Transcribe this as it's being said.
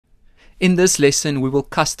In this lesson, we will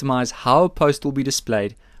customize how a post will be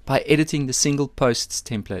displayed by editing the single posts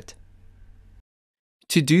template.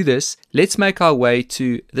 To do this, let's make our way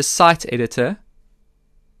to the site editor,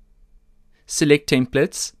 select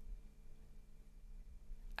templates,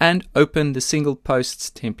 and open the single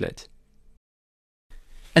posts template.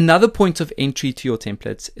 Another point of entry to your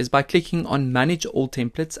templates is by clicking on Manage All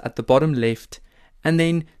Templates at the bottom left and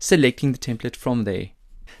then selecting the template from there.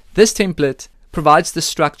 This template provides the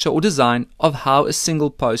structure or design of how a single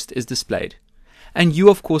post is displayed, and you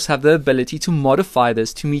of course have the ability to modify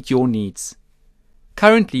this to meet your needs.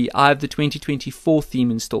 Currently, I have the 2024 theme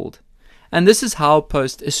installed, and this is how a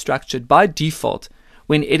post is structured by default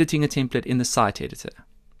when editing a template in the site editor.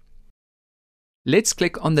 Let's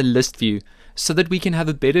click on the list view so that we can have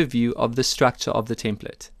a better view of the structure of the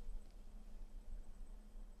template.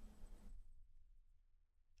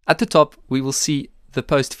 At the top, we will see the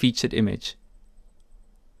post featured image,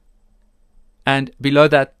 and below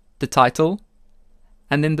that the title,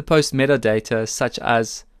 and then the post metadata such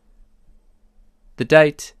as the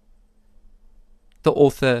date, the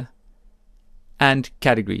author, and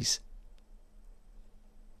categories.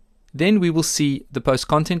 Then we will see the post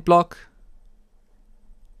content block,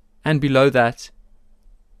 and below that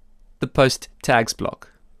the post tags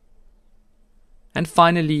block, and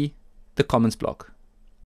finally the comments block.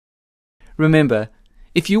 Remember,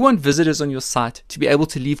 if you want visitors on your site to be able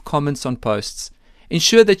to leave comments on posts,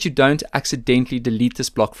 ensure that you don't accidentally delete this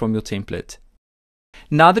block from your template.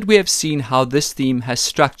 Now that we have seen how this theme has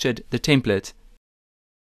structured the template,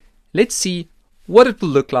 let's see what it will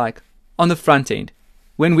look like on the front end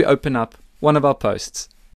when we open up one of our posts.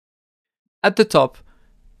 At the top,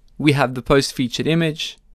 we have the post featured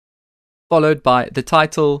image, followed by the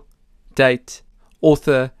title, date,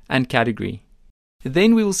 author, and category.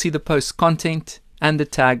 Then we will see the post content and the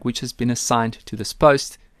tag which has been assigned to this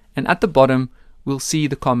post, and at the bottom we'll see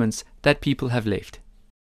the comments that people have left.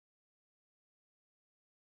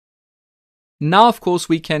 Now of course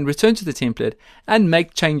we can return to the template and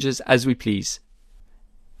make changes as we please.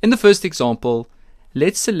 In the first example,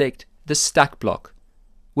 let's select the stack block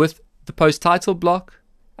with the post title block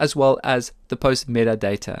as well as the post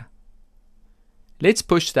metadata. Let's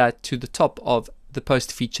push that to the top of the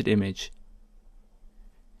post featured image.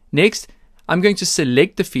 Next, I'm going to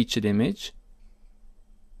select the featured image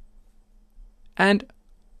and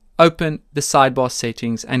open the sidebar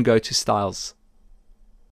settings and go to styles.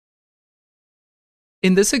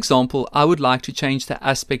 In this example, I would like to change the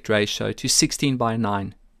aspect ratio to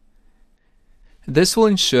 16:9. This will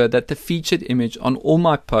ensure that the featured image on all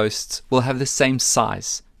my posts will have the same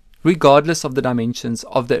size, regardless of the dimensions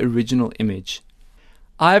of the original image.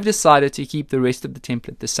 I have decided to keep the rest of the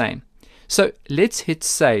template the same. So let's hit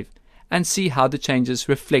save and see how the changes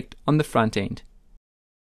reflect on the front end.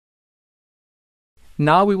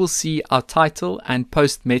 Now we will see our title and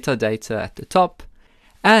post metadata at the top,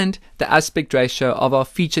 and the aspect ratio of our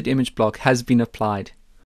featured image block has been applied.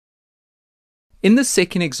 In the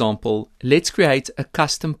second example, let's create a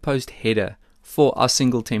custom post header for our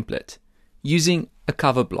single template using a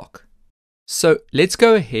cover block. So let's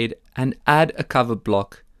go ahead and add a cover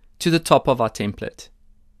block to the top of our template.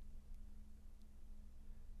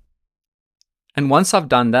 And once I've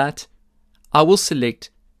done that, I will select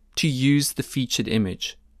to use the featured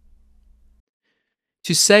image.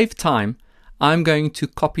 To save time, I'm going to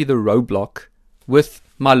copy the row block with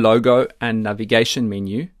my logo and navigation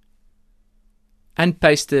menu and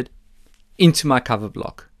paste it into my cover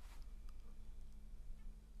block.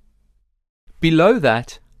 Below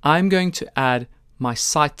that, I'm going to add my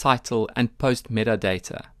site title and post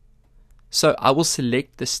metadata. So I will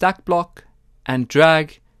select the stack block and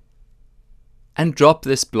drag and drop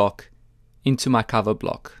this block into my cover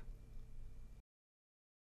block.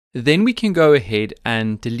 Then we can go ahead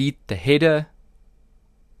and delete the header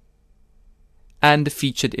and the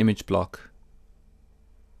featured image block.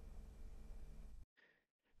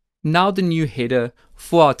 Now the new header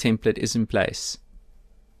for our template is in place.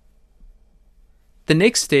 The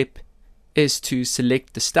next step is to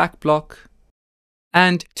select the stack block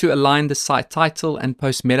and to align the site title and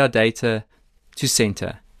post metadata to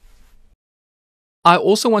center. I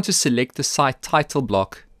also want to select the site title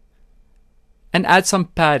block and add some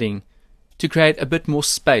padding to create a bit more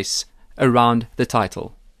space around the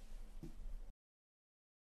title.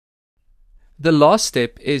 The last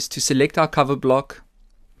step is to select our cover block,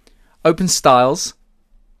 open styles,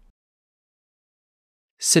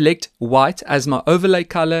 select white as my overlay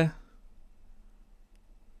color,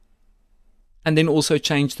 and then also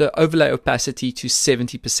change the overlay opacity to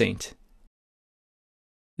 70%.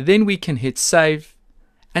 Then we can hit save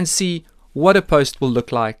and see what a post will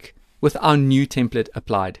look like with our new template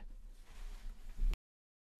applied.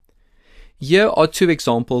 Here are two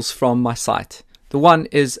examples from my site. The one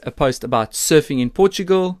is a post about surfing in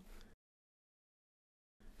Portugal,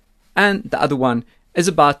 and the other one is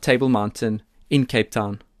about Table Mountain in Cape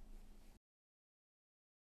Town.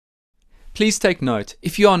 Please take note,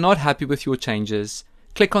 if you are not happy with your changes,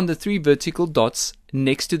 click on the 3 vertical dots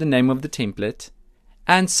next to the name of the template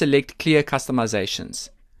and select Clear Customizations.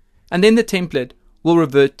 And then the template will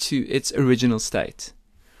revert to its original state.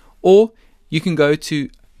 Or you can go to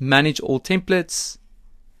Manage All Templates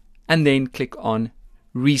and then click on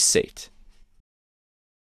Reset.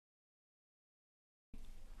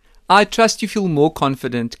 I trust you feel more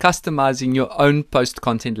confident customizing your own post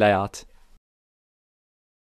content layout.